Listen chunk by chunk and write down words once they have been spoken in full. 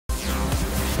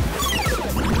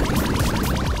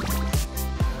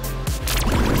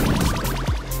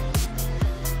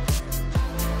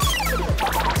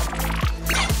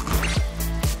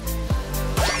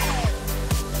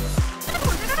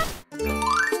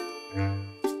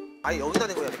아예 여기다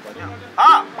대고 해야 될 거 아니야?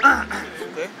 아!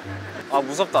 오케이. 아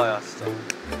무섭다 야 진짜.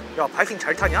 야 바이킹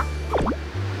잘 타냐?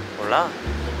 몰라.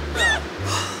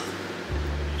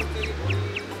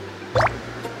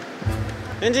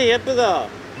 왠지 예쁘다.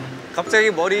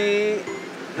 갑자기 머리를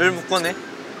묶었네.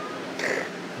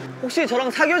 혹시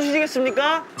저랑 사귀어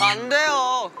주시겠습니까? 안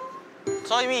돼요.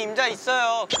 저 이미 임자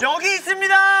있어요. 여기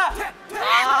있습니다.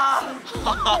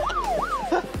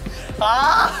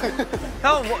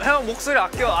 형 목소리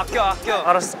아껴.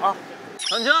 알았어.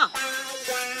 현준아.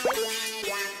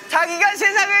 자기가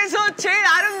세상에서 제일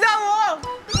아름다워.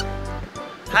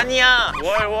 한이야.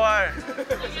 월.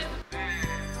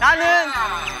 나는.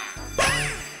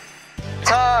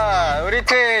 자, 우리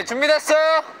팀 준비됐어?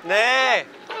 네.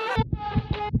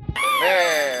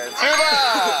 네,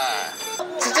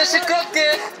 출발! 진짜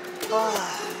시끄럽게.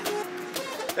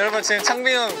 여러분, 지금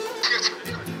창빈 형.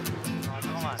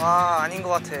 아닌 것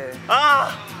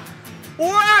같아.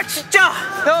 우와 진짜.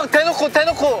 형,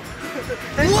 대놓고.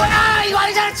 우와 이거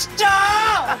아니잖아 진짜.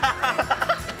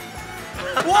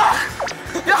 와.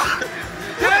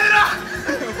 얘들아.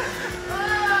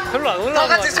 별로 안 올라가.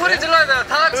 다 같이 소리 질러야 돼요,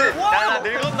 다 같이. 야,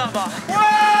 늙었나 봐. 와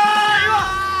이거.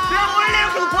 야 원래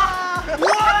이렇게 높아.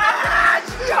 우와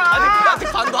진짜. 아직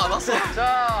반도 안 왔어.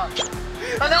 자,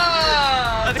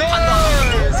 하나, 둘,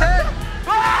 셋.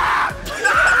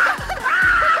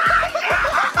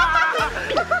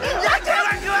 야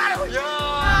제발 그만하고.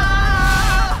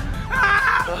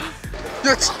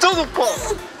 야, 진짜 높아.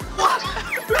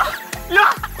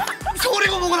 야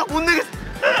소리가 뭐고 나 못 내겠어.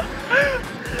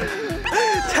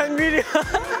 장민이야.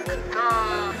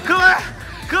 그만.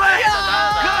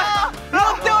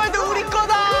 롯데월드 우리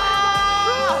거다.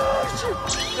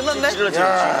 끝났네.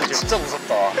 야, 진짜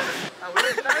무섭다.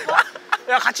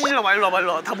 야 같이 질러봐. 일로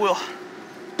와봐. 다 모여.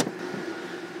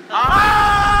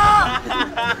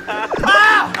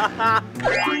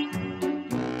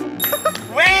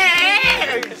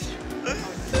 왜?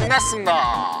 끝났습니다.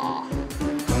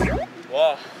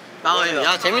 와.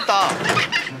 야 재밌다.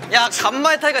 야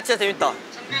간만에 타니까 진짜 재밌다.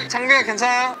 창빈이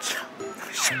괜찮아요?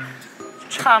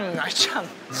 참.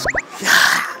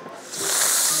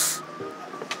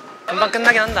 금방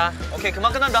끝나긴 한다. 오케이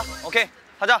그만 끝난다. 오케이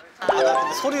가자. 나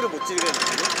근데 소리를 못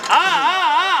지르겠는데.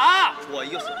 좋아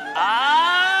이겼어.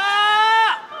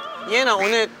 이해나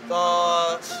오늘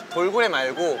돌고래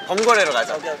말고 범거래로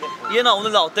가자. 오케이. 이해나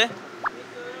오늘 나 어때?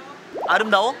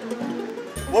 아름다워?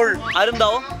 뭘?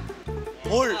 아름다워?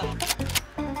 뭘?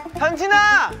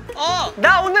 현진아!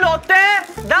 나 오늘 어때?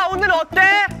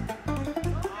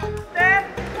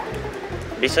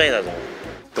 미션이다, 저.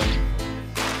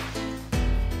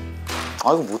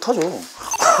 이거 못하죠.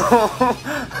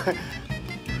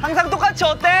 항상 똑같이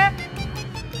어때?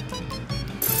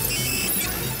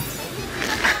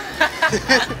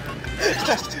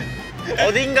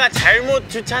 어딘가 잘못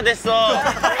주차됐어.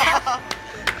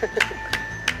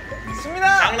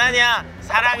 수민아! 장난이야.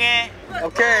 사랑해.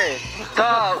 오케이.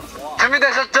 자,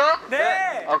 준비되셨죠?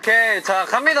 네! 오케이. 자,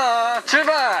 갑니다.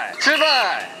 출발.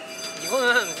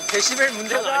 이거는 데시벨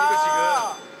문제가 아니고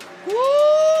지금.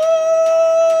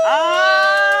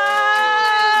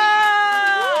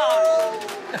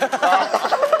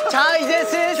 자 이제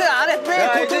슬슬 아랫배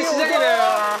자, 고통이 이제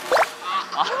시작이네요.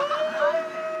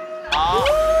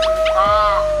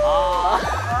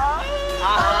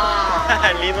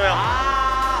 리노 형.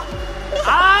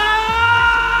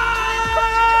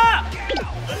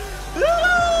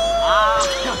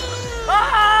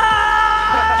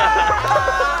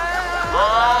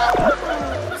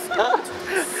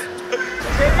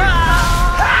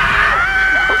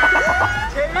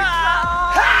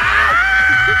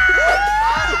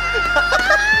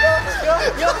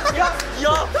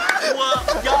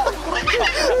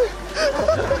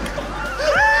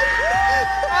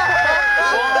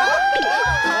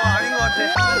 아닌 것 같아.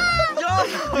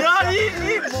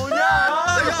 이 뭐냐?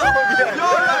 이거 왜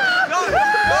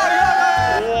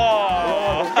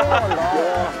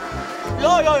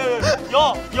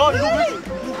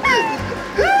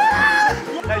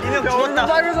야, 리노 형 죽었다.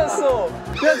 빨개졌어.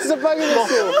 야, 진짜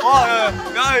빨개졌어.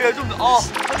 야, 좀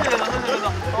천천히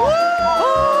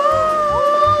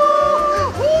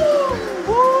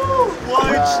와,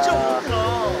 이거 진짜 무섭다.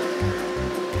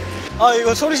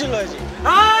 이거 소리 질러야지.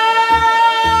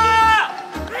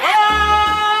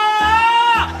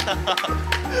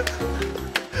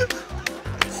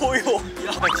 호요.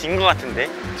 진 거 같은데?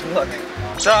 중간에.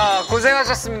 자,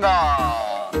 고생하셨습니다.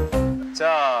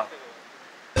 자,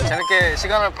 재밌게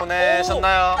시간을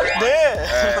보내셨나요? 네.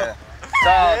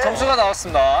 자, 점수가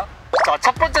나왔습니다. 자,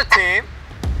 첫 번째 팀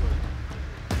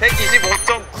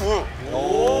 125.9.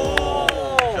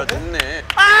 야, 높네.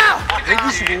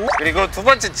 125. 그리고 두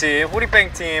번째 팀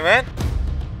호리뱅 팀은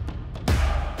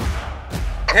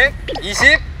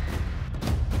 125.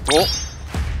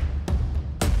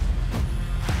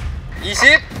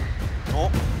 20.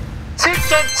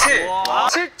 7.7.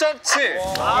 7.7.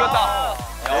 이겼다.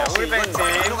 호리뱅 팀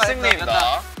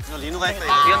승리입니다. 리누가 했어.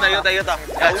 이겼다.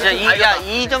 야 진짜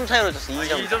 2점 차이로 졌어.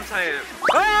 2점 차이.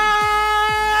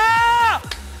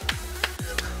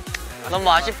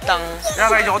 너무 아쉽다. 야,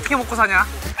 나 이제 어떻게 먹고 사냐?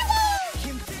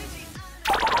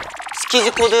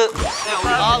 SKZ 코드.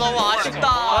 아 너무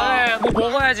아쉽다. 뭐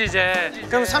먹어야지 이제.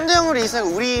 그럼 3대 0으로 있으니까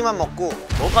우리만 먹고.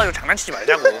 먹어 가지고 장난치지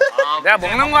말자고. 내가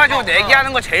먹는 거 가지고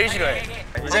내기하는 거 제일 싫어해.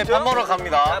 이제 밥 먹으러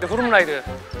갑니다. 구름 라이드.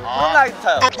 그룹 라이트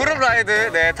타요. 그룹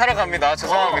라이드 네 타러 갑니다.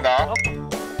 죄송합니다.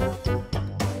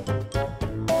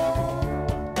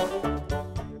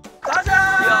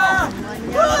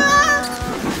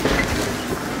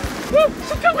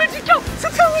 수평을 지켜!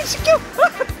 수평을 지켜!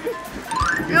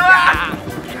 나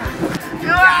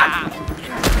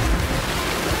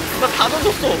다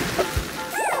던졌어.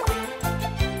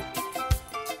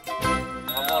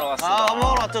 밥 먹으러 왔습니다. 밥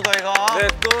먹으러 왔죠 저희가. 네,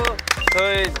 또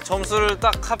저희 점수를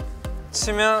딱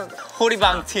합치면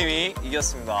호리방 팀이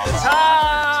이겼습니다.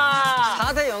 자!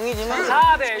 4대 0이지만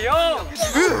 4대 0!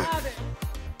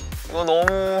 이거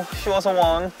너무 쉬워서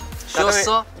원.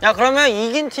 쉬웠어? 야 그러면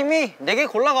이긴 팀이 4개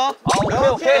골라가.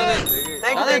 오케이.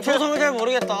 나는 조성을 잘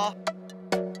모르겠다.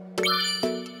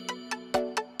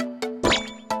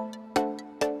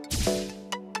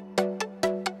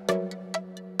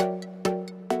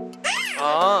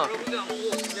 아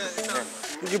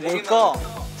이게 뭘까?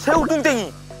 새우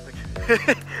뚱땡이.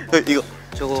 이거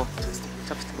저거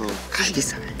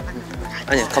갈비살.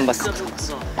 아니야 감바스.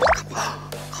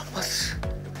 감바스.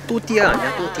 또띠아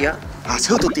아니야? 또띠아? 아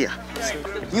새우 또띠야.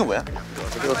 이거 뭐야?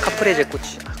 이거 카프레제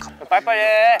꼬치. 빨리빨리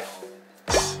해.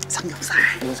 삼겹살.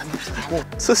 이건 삼겹살이고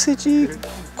소시지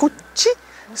고치?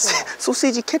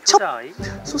 소시지 케첩?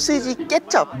 소시지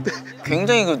깨첩.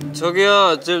 굉장히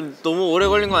저기요 지금 너무 오래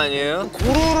걸린 거 아니에요?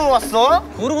 고루로 왔어?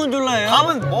 고루곤 졸라예요?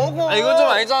 밥은 먹어. 아 이건 좀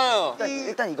아니잖아요.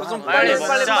 일단 이거 좀 하나. 빨리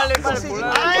골라.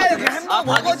 아 이렇게 햄버거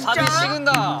먹어 진짜. 밥이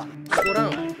식은다.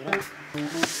 이거랑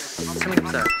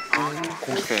삼겹살.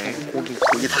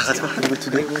 고기 다 가져가. 이거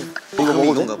두 개. 이거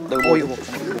먹어둔가 봐. 이거 먹어.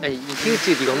 아니 이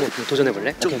핑크집 이거 한번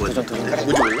도전해볼래? 도전. 뭔지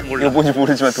몰라? 이거 뭔지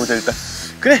모르지만 도전 일단.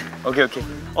 그래.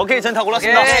 오케이 전 다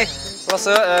골랐습니다.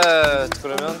 골랐어요? 예.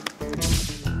 그러면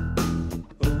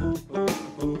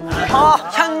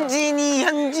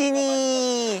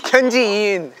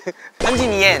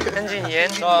현진이엔.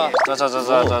 자.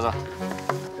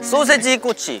 소세지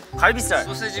꼬치. 갈비살.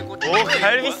 소세지 꼬치. 오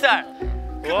갈비살.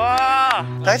 와. 다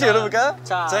같이 열어볼까요?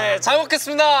 자, 네, 잘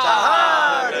먹겠습니다.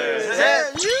 하나, 둘,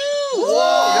 셋.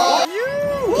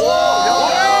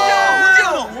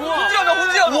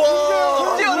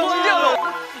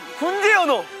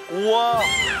 훈제연어. 우와.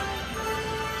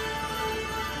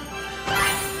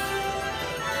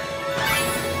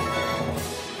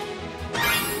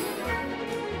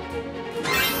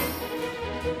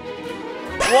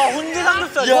 와 훈제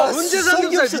삼겹살. 야, 훈제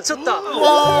삼겹살 미쳤다.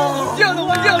 훈제연어.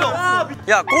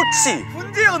 야, 꼬치.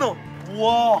 훈제연어.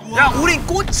 우와. 야 우린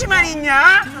꼬치만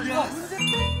있냐?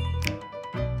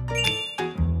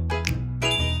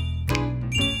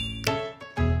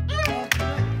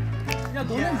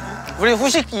 우리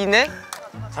후식이네?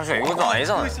 잠시만 이건 좀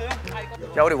아니잖아.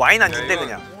 야 우리 와인 안주인데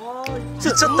그냥.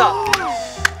 미쳤다.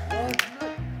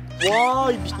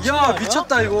 야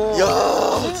미쳤다 이거. 야,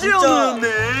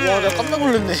 훈제연어였네. 와, 나 깜짝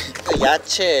놀랐네.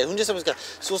 야채, 훈제 삼겹살,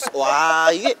 소스. 와,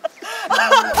 이게.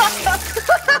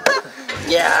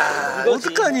 야,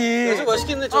 어떡하니? 이거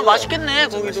맛있겠네. 아 맛있겠네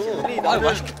거기도. 아,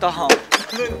 맛있겠다.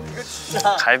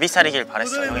 갈비살이길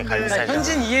바랬어. 형이 갈비살.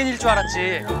 현진 이엔일 줄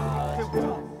알았지.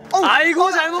 아이고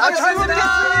잘 먹겠습니다.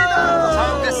 잘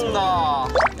먹겠습니다.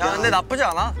 야, 근데 나쁘지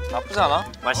않아. 나쁘지 않아?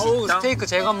 맛있다. 어우, 스테이크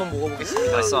제가 한번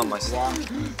먹어보겠습니다. 맛있어 안 맛있어?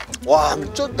 와,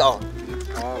 미쳤다.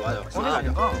 오늘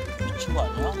아닌가?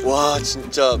 와,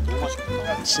 진짜 너무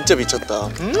맛있겠다. 진짜 미쳤다.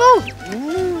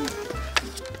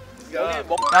 야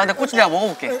근데 꼬치 내가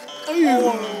먹어볼게.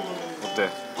 어때? 야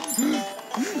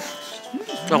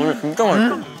근데 진짜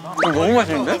맛있다. 이거 너무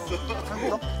맛있는데?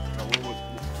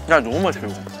 야 너무 맛있어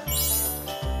이거.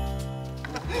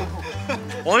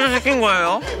 어디서 시킨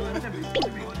거예요?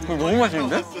 이거 너무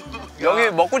맛있는데?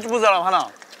 여기 먹고 싶은 사람 하나.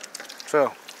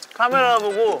 저요. 카메라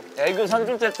보고 애교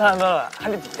산중 세트 하면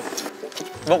한 입 줄게.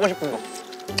 먹고 싶은 거.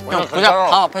 형 그냥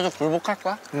다 앞에서 굴복할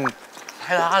거야? 응.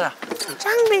 하자.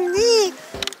 장빈이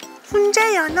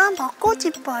훈제연어 먹고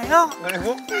싶어요.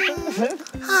 그리고?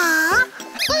 아,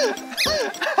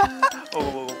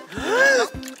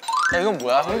 야, 이건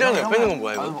뭐야? 훈제연어 옆에 있는 건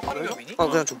뭐야, 이거?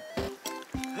 그냥 좀.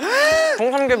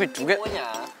 통삼겹이 2개.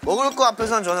 먹을 거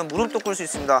앞에서는 저는 무릎도 꿇을 수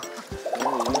있습니다.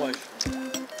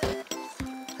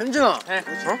 현진아, 네.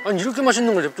 아니 이렇게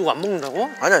맛있는 걸 냅두고 안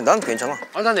먹는다고? 아니야, 난 괜찮아.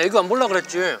 아, 난 애교 안 볼라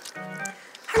그랬지.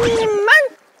 한 입만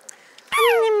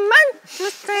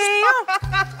주세요.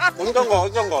 어떤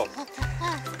거?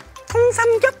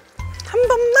 통삼겹 한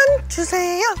번만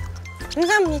주세요.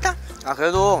 감사합니다. 아,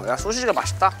 그래도 야, 소시지가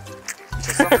맛있다.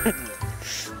 됐어?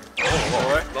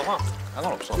 먹어.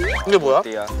 상관없어. 이게 뭐야?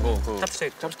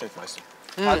 찹스테이크 맛있어.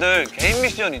 다들 개인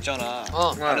미션 있잖아.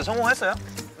 다들 성공했어요?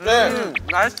 네.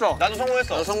 나 했어. 나도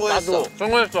성공했어. 나 성공했어.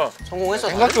 성공했어. 성공했어.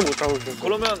 생각도 못하고 있었어.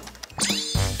 그러면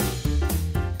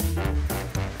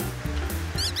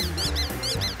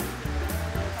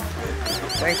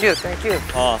땡큐.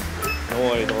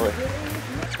 너무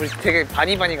우리 되게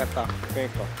바니바니 같다.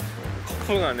 그러니까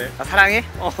커플하네. 나 사랑해?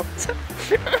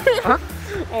 사랑.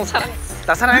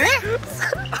 나 사랑해?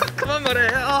 그만 말해.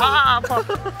 아파.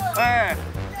 네.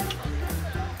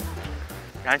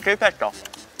 난 실패했어.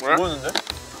 뭐였는데?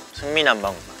 승민한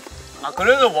방. 아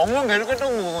그래도 먹는 게 이렇게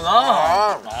뜬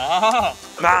거구나.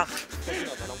 막.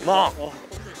 멍.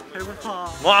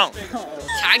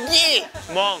 자기.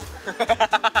 멍.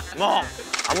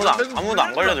 아무도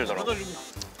안 걸려들더라고.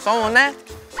 성훈해?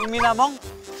 승민아 멍.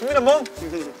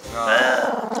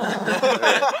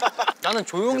 나는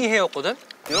조용히 해였거든?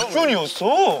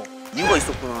 미션이었어. 이유가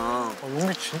있었구나.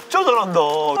 연기 진짜 잘한다.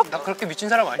 나 그렇게 미친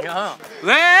사람 아니야.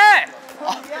 왜?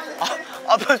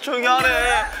 앞에 조용히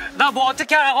하래. 나 뭐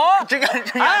어떻게 하라고?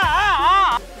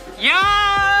 야!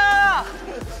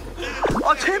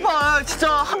 아 제발 진짜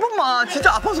한 번만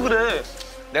진짜 아파서 그래.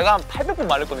 내가 한 800번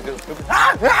말했거든. 계속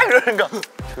이러니까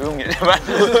조용히 해. 제발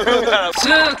조용히 하라고.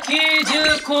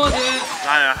 스키즈 코드.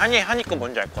 나는 한이 거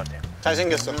뭔지 알 것 같아.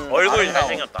 잘생겼어. 얼굴이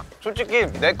잘생겼다. 솔직히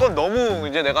내 건 너무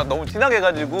이제 내가 너무 티나게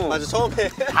해가지고 맞아, 처음에.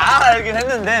 다 알긴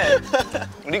했는데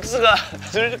릭스가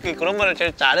솔직히 그런 말을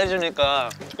제일 잘해주니까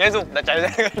계속 나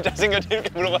잘생겼지 이렇게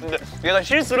물어봤는데 얘가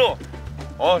실수로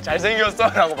잘생겼어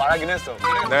라고 말하긴 했어.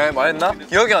 네, 말했나?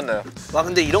 기억이 안 나요. 와,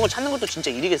 근데 이런 거 찾는 것도 진짜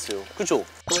일이겠어요. 그죠?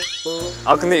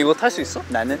 아, 근데 이거 탈 수 있어?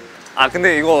 나는 아,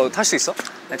 근데 이거 탈 수 있어?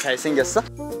 나 잘생겼어?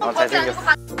 잘생겼어.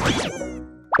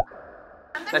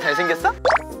 나 잘생겼어?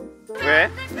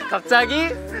 왜? 갑자기?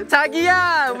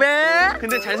 자기야 왜?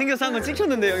 근데 잘생겼어 한 건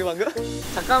찍혔는데 여기 방금?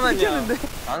 잠깐만요.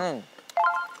 나는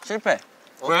실패.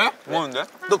 왜? 뭐였는데?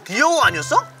 너 귀여워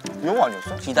아니었어? 영어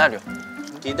아니었어? 기다려.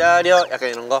 약간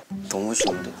이런 거. 너무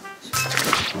쉬운데.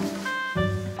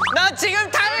 나 지금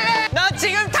탈래!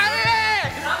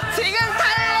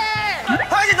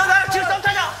 하이지 너 나랑 지금 썸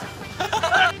타자!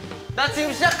 나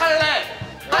지금 시작할래!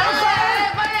 빨리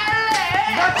할래!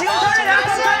 나 지금 탈래!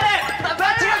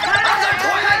 나 지금 탈래!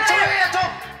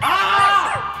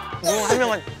 누구 한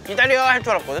명은 기다려 할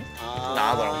줄 알았거든?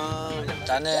 나가더라고.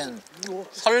 나는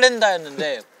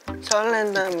설렌다였는데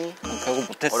설렌다미. 결국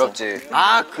못했어. 어렵지.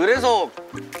 아, 그래서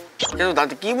계속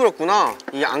나한테 끼부렸구나.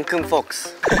 이 앙큼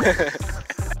폭스.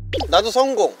 나도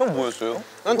성공. 형 뭐였어요?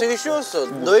 난 되게 쉬웠어.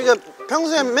 너희가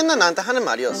평소에 맨날 나한테 하는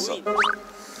말이었어.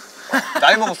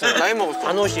 나이 먹었어요. 나이 먹었어.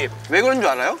 안 50. 왜 그런 줄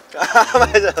알아요?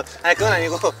 맞아. 아니, 그건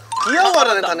아니고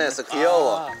귀여워라는 단어였어.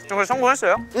 귀여워. 저걸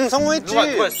성공했어요? 응, 성공했지. 누가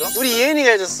했어? 우리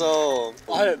예은이가 해줬어.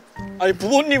 아니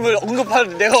부모님을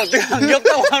언급하는데 내가 어떻게 안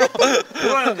귀엽다고 하러.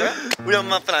 뭐하는데? 우리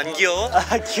엄마 아빠는 안 귀여워?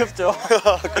 아 귀엽죠.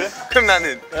 그래? 그럼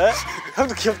나는? 에?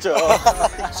 형도 귀엽죠.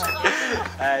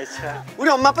 아이 참. 우리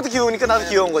엄마 아빠도 귀여우니까 나도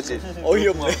귀여운 거지.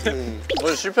 어이없네.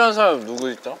 오늘 실패한 사람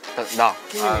누구 있죠? 나.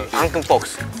 앙큼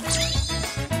폭스.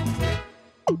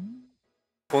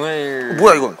 돈을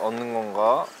뭐야, 이건? 얻는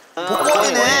건가?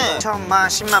 복권이네. 1000만,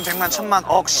 10만, 100만, 1000만,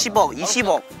 억, 10억,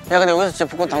 20억. 야, 근데 여기서 진짜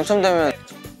복권 당첨되면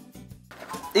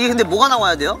이게 근데 뭐가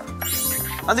나와야 돼요?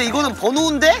 아, 근데 이거는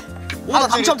번호인데? 오, 나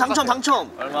당첨.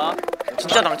 얼마?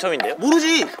 진짜 당첨인데요?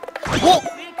 모르지.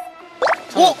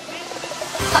 오!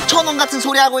 4,000원 같은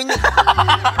소리 하고 있네.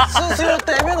 수수료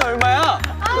떼면 얼마야?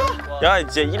 야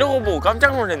이제 1억 보고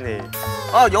깜짝 놀랐네.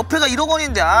 아, 옆에가 1억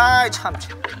원인데. 아이, 참.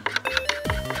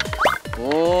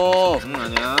 오,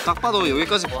 아니야. 딱 봐도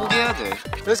여기까지 포기해야 돼.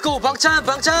 렛츠고 방찬.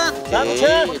 나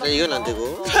이건 안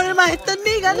되고. 설마 했던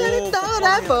네가 나를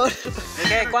떠나버려.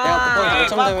 이게 꽝.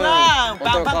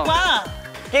 빵빵빵!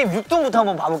 게임 6등부터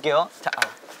한번 봐볼게요. 자,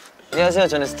 안녕하세요.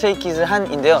 저는 스트레이키즈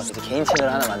한인데요. 이제 개인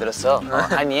채널 하나 만들었어.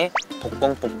 한이의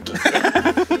복권 뽑기.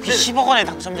 10억 원에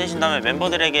당첨되신다면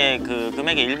멤버들에게 그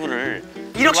금액의 일부를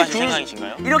 1억씩 줄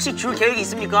생각이신가요? 1억씩 줄 계획이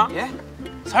있습니까? 예?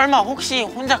 설마 혹시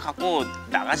혼자 갖고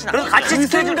나가진 않아요? 같이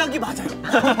생각이 맞아요.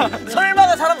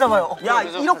 설마가 사람 잡아요. 야,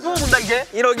 1억 뽑아본다 이제.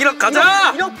 1억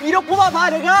가자. 1억 뽑아봐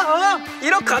내가.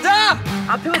 1억 가자.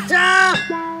 앞에 짱.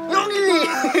 012.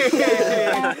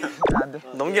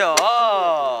 넘겨.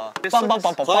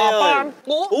 빰빰빰빰빰.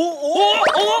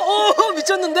 오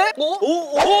미쳤는데? 오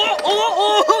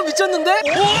미쳤는데?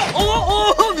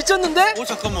 오 미쳤는데? 오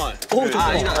잠깐만.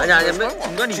 아니야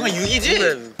중간이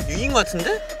 6이지? 6인 것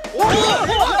같은데?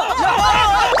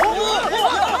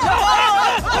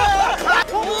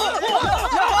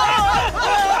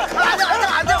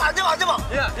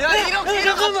 야 이렇게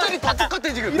갑자기 다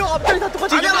똑같아 지금. 이런 앞자리 다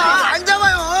똑같이. 안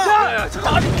잡아요. 야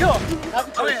잠깐 비켜.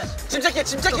 침착해.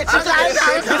 침착해.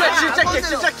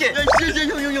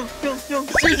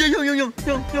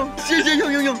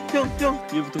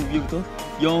 위에부터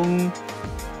 0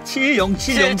 7 0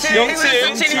 7 0 7 0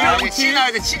 7 7이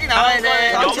나와야 돼. 7이 나와야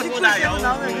돼. 0보다 0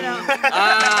 나오면 그냥.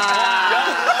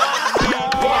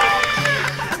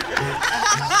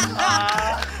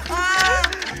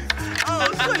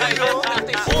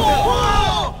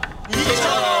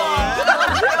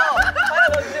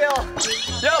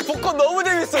 야 복권 너무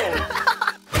재밌어.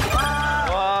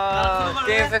 와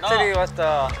게임 팩토리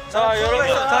왔다. 자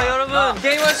여러분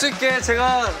게임할 수 있게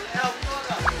제가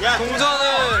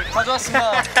동전을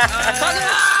가져왔습니다.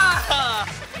 가자!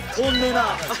 돈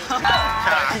내놔.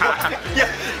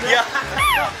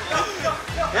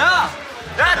 야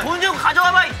돈 좀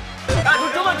가져와봐. 야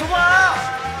돈 좀만 줘봐.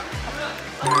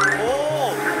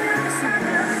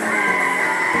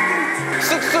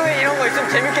 숙소에 이런 거 있으면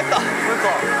재밌겠다. 그러니까.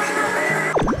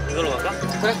 이걸로 갈까?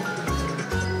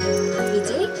 이제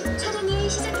촬영을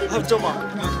시작해볼게요. 합점아.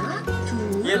 하나,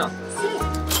 둘, 얘나. 셋.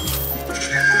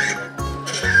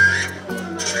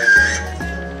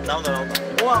 나온다.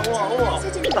 우와.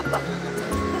 사진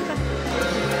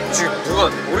지금 누가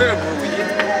노래를 부르고 있니?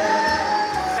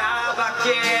 나밖에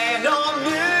없는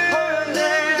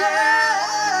내가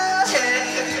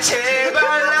제발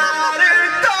나를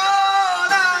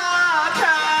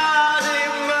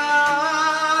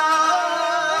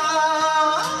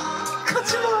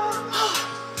가지마.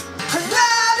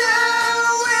 나를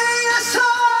위해서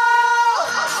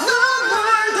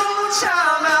눈물도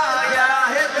참아야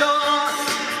했던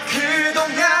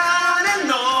그동안엔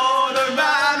넌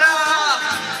얼마나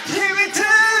힘이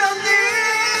들었니.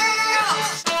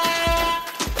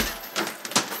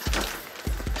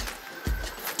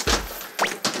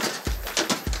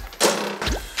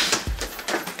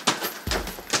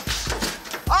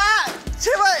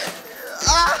 제발.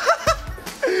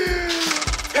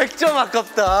 100점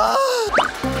아깝다.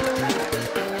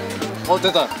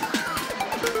 됐다.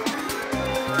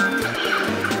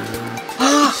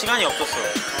 시간이 없었어.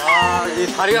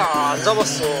 이 다리가 안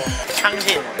잡았어.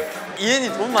 창신. 이엔이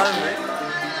돈 많은데?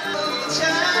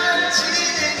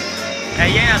 야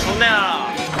얘야 돈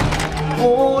내놔라.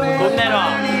 돈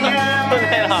내놔. 돈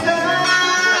내놔.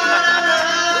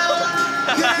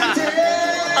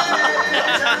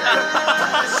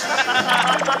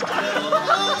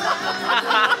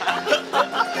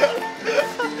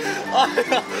 야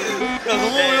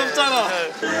너무 어렵잖아.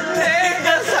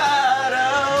 내가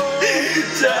살아온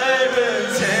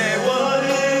짧은 세월은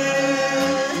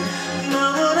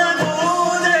너무나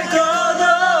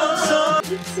보잘것없어.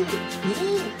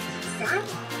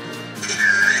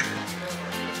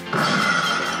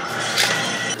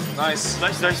 나이스.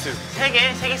 세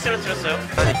개 쓰러뜨렸어요.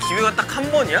 아니 기회가 딱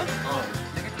한 번이야?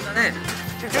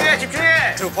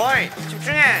 집중해. 2 포인트.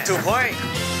 집중해. 2 포인트.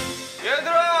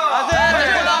 얘들아.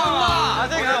 아들 나온다.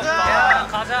 아들 가자.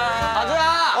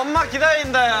 가자. 엄마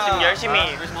기다린다. 야. 지금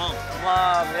열심히.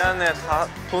 엄마 미안해.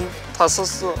 돈 다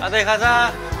썼어. 아들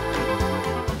가자.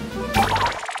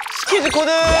 SKZ 코드.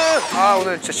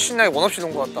 오늘 진짜 신나게 원 없이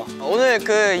논 것 같다. 오늘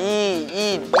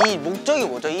이 목적이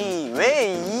뭐죠?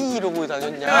 왜 이러고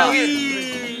다녔냐?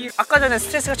 아까 전에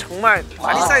스트레스가 정말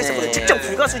많이 쌓였었거든요. 직접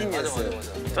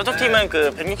불가수준이었어요. 저쪽 팀은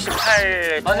그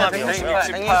 168 통합이었고요.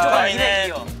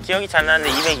 저희는 기억이 잘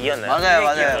나는데 202였나요?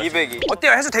 맞아요. 200이.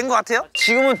 어때요? 해소된 것 같아요?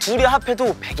 지금은 둘이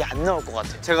합해도 100이 안 나올 것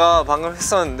같아요. 제가 방금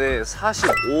했었는데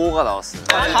 45가 나왔어요.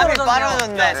 3이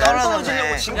빠르는데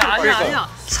떨어졌네. 아니야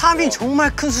 3이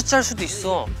정말 큰 숫자일 수도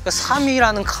있어. 그러니까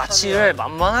 3이라는 가치를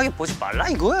만만하게 보지 말라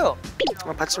이거예요.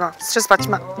 받지 마. 스트레스 받지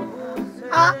마.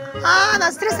 나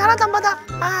스트레스 하나도 안 받아.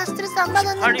 스트레스 안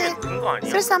받았는데. 팔리면 큰 거 아니야?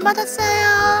 스트레스 안 받았어요.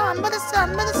 안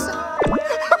받았어.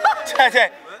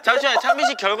 잠시만요. 찬빈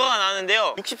씨 결과가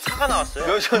나왔는데요. 64가 나왔어요.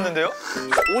 몇이었는데요?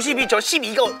 52, 저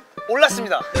 12가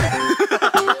올랐습니다.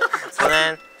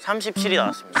 저는 37이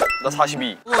나왔습니다. 나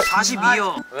 42.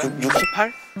 42요.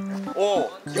 68?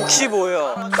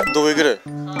 65요. 너 왜 그래?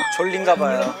 졸린가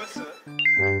봐요.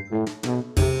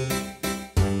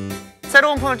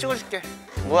 새로운 폰을 찍어줄게.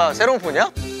 뭐야, 새로운 폰이야?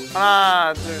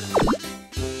 하나, 둘.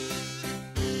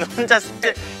 너 혼자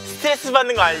스트레스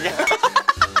받는 거 아니냐?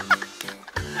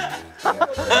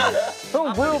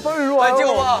 형 뭐야 빨리 일로 와요.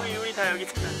 찍어봐. 여기 다 여기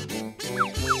다.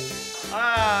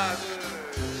 하나, 둘,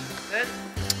 셋.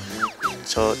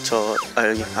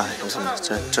 여기 감사합니다.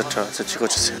 저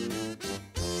찍어주세요.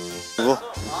 그리고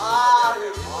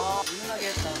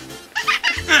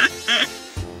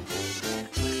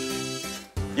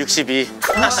 62.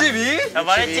 62? 야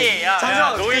말했지.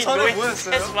 야 노인 뭐였어요?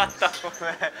 스트레스 받다고.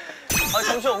 아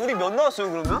잠시만 우리 몇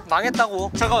나왔어요 그러면?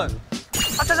 망했다고. 잠깐.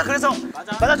 합쳐서 그래서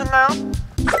맞아줬나요?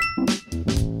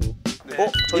 네.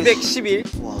 211.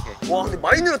 와 근데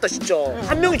많이 늘었다 진짜.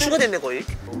 한 명이 추가됐네 거의.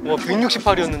 와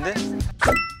 168이었는데?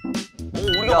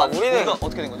 우리는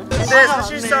어떻게 된 거죠? 근데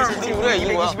사실상 우리가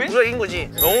이긴 거야? 우리가 이긴 거지.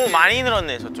 너무 많이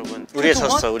늘었네 저쪽은. 우리가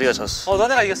졌어.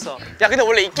 너네가 이겼어. 야 근데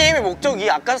원래 이 게임의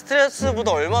목적이 아까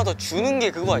스트레스보다 얼마 더 주는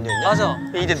게 그거 아니었냐? 맞아.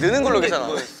 이제 느는 걸로 계산하.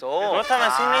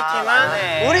 그렇다면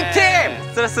승리팀은 우리 팀!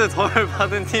 스트레스 덜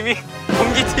받은 팀이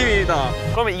동기팀이다.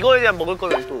 그러면 이거에 대한 먹을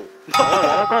거는 또.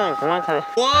 먹을 거는 그만 타네.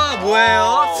 와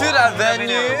뭐예요?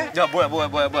 트라베뉴. 야 뭐야?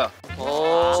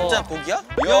 진짜 고기야? 야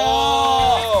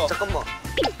잠깐만.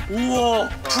 우와.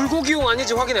 불고기용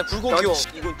아니지 확인해. 불고기용.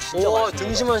 이거 진짜 와 맛있어.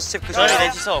 등심만 스테이크. 저희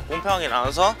넷이서 공평하게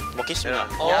나눠서 먹겠습니다.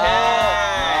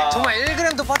 정말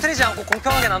 1g도 빠뜨리지 않고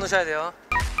공평하게 나누셔야 돼요.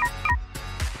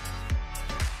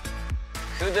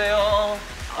 그대여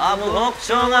아무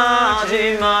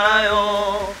걱정하지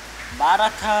말아요.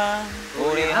 마라탕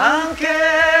우리 함께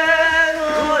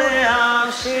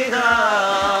노래합시다.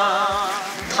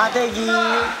 다대기.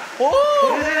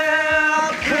 그대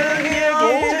아픈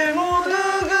얘기들 모두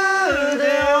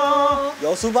그대여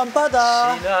여수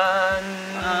밤바다.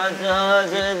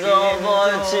 아자제도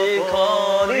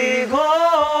벌칙거리고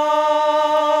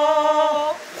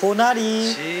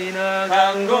고나리.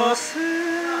 지나간 것은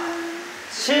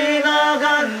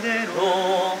지나간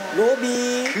대로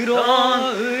로비.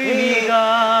 그런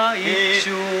의미가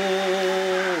있죠.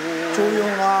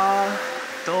 조용아.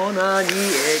 떠난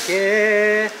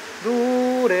이에게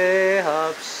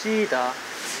노래합시다.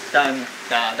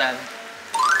 딴따단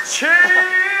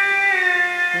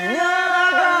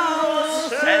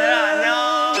얘들아 안녕.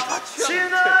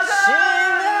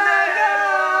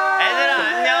 얘들아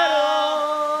안녕.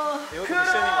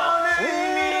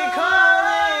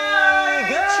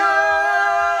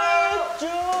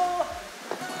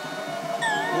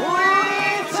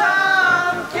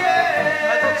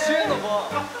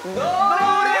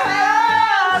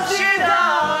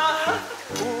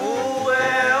 후회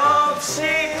없이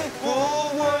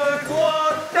꿈을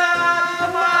꿨단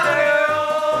말이에요.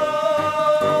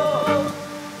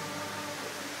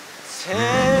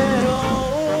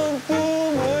 새로운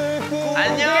꿈을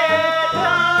꾸겠다.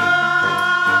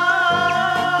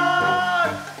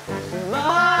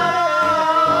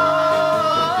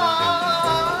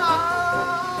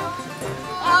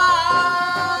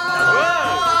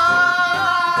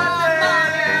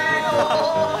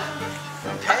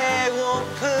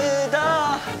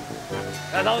 배고프다.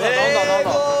 나온다.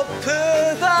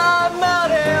 배고프다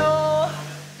말해요.